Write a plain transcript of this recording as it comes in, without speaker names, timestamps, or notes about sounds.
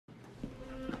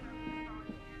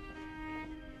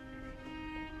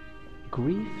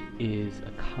Grief is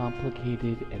a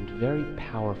complicated and very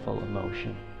powerful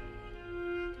emotion.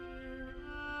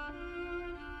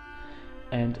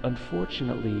 And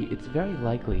unfortunately, it's very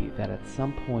likely that at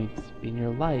some point in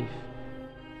your life,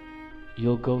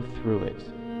 you'll go through it.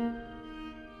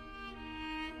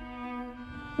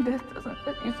 Death doesn't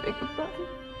let you say goodbye.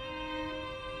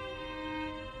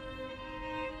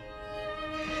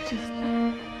 It just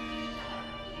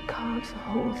carves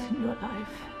holes in your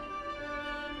life.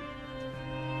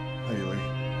 Haley.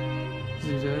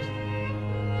 Who's this?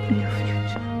 Your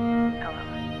future. Hello.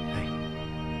 Hey.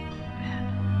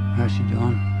 How's she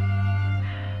doing?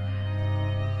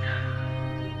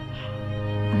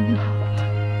 I'm not.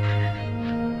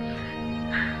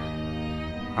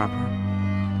 Harper?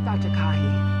 Dr. Kahi.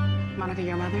 Monica,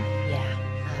 your mother?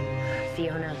 Yeah,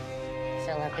 Fiona,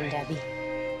 Philip, and Debbie.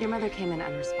 Your mother came in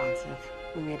unresponsive.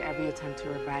 We made every attempt to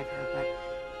revive her, but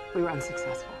we were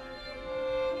unsuccessful.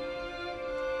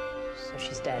 So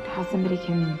she's dead. How somebody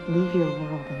can leave your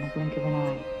world in the blink of an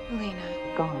eye.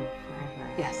 Lena. Gone forever.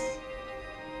 Yes.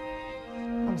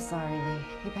 I'm sorry, Lee.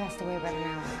 He passed away about an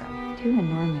hour ago. Too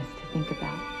enormous to think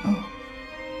about. Oh.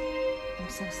 I'm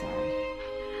so sorry.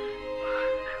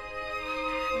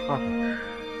 Harper.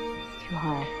 It's too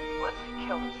hard. He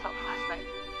killed himself last night.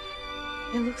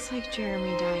 It looks like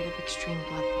Jeremy died of extreme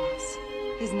blood loss.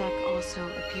 His neck also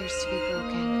appears to be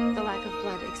broken. The lack of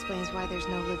blood explains why there's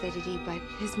no lividity, but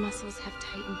his muscles have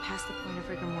tightened past the point of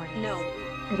rigor mortis. No.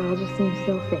 It all just seems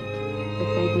so fake.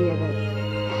 This idea that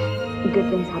good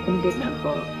things happen to good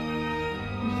people.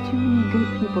 There's too many good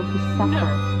people who suffer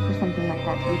for something like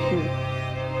that to be true.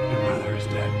 Your brother is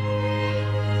dead.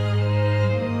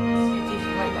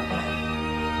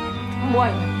 Moi.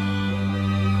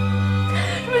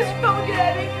 Je me suis pas engueulée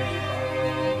avec lui.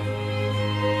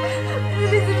 Je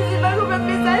sais pas combien de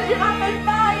messages, il rappelle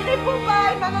pas, il répond pas,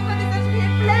 et maintenant sa messagerie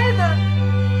est pleine.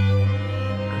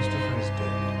 Christopher is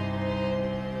dead.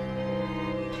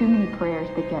 Too many prayers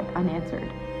that get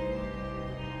unanswered.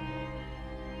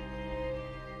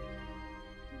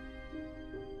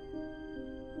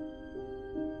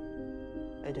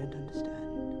 I don't understand.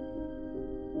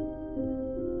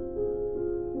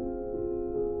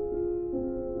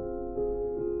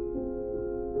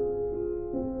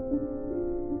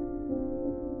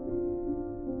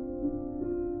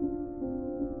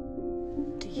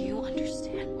 Do you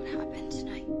understand what happened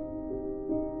tonight?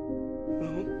 No.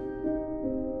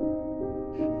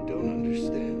 I don't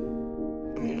understand.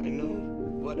 I mean, I know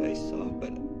what I saw,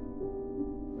 but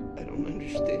I don't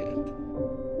understand.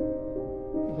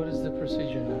 What is the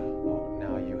procedure now? Oh,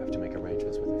 now you have to make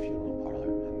arrangements with the funeral parlor,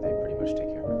 and they pretty much take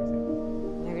care of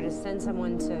everything. They're gonna send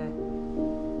someone to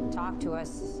talk to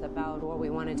us about what we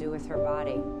want to do with her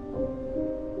body.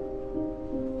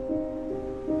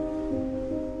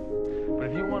 But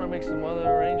if you want to make some other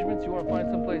arrangements, you want to find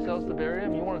someplace else to bury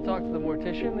him, you want to talk to the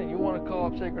mortician, and you want to call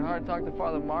up Sacred Heart and talk to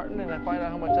Father Martin and find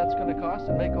out how much that's going to cost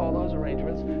and make all those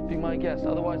arrangements, be my guest.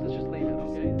 Otherwise, let's just leave it,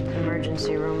 okay?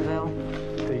 Emergency room bill.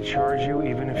 They charge you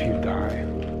even if you die.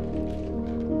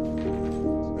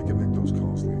 I can make those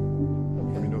calls, Lee.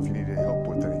 Let me know if you need any help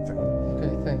with anything.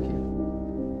 Okay, thank you.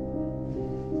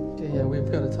 Yeah, we've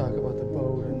got to talk about the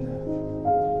boat and the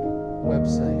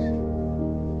website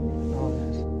and all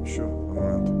that. Sure, I'm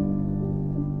around.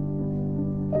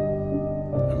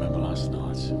 Remember last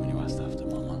night when you asked after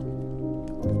Mama?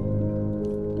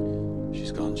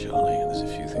 She's gone, Charlie, and there's a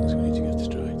few things we need to get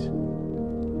straight.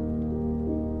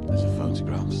 There's her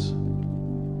photographs.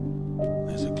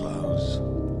 There's her clothes.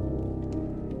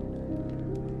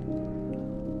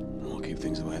 And we'll keep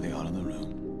things the way they are in the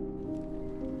room.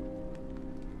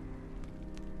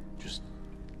 Just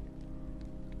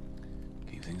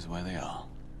keep things the way they are.